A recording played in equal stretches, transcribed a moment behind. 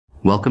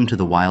Welcome to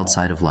the wild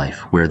side of life,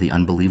 where the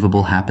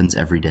unbelievable happens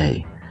every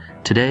day.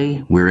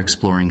 Today, we're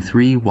exploring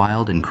 3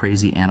 wild and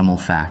crazy animal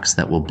facts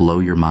that will blow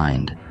your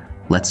mind.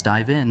 Let's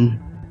dive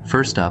in.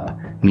 First up,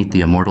 meet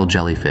the immortal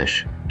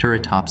jellyfish,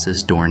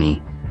 Turritopsis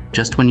dohrnii.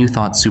 Just when you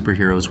thought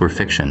superheroes were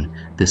fiction,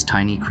 this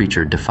tiny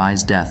creature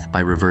defies death by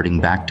reverting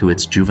back to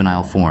its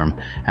juvenile form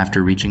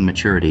after reaching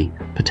maturity,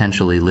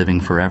 potentially living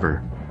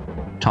forever.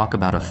 Talk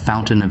about a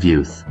fountain of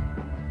youth.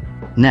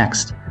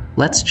 Next,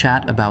 let's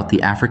chat about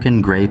the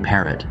African gray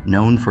parrot,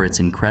 known for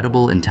its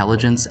incredible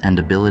intelligence and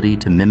ability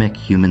to mimic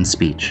human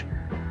speech.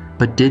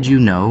 But did you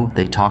know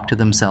they talk to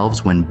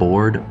themselves when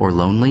bored or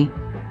lonely?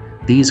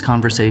 These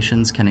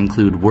conversations can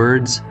include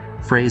words,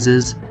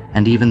 phrases,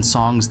 and even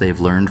songs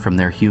they've learned from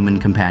their human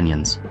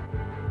companions.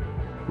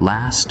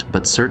 Last,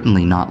 but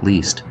certainly not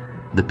least,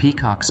 the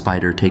peacock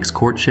spider takes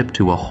courtship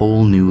to a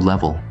whole new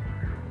level.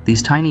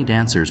 These tiny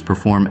dancers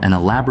perform an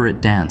elaborate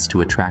dance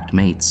to attract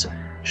mates,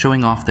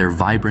 showing off their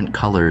vibrant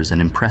colors and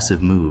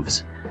impressive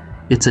moves.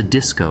 It's a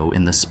disco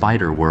in the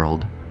spider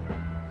world.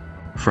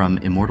 From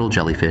immortal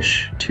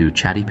jellyfish to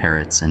chatty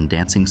parrots and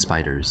dancing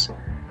spiders,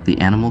 the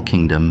animal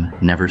kingdom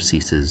never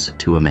ceases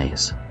to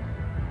amaze.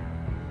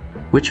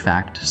 Which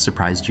fact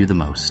surprised you the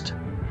most?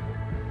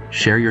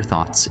 Share your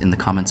thoughts in the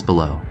comments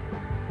below.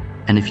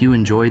 And if you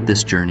enjoyed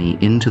this journey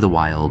into the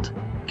wild,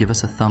 give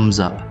us a thumbs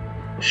up,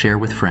 share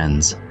with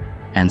friends,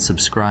 and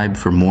subscribe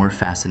for more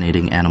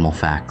fascinating animal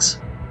facts.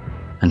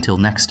 Until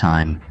next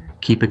time,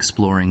 keep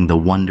exploring the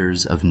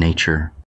wonders of nature.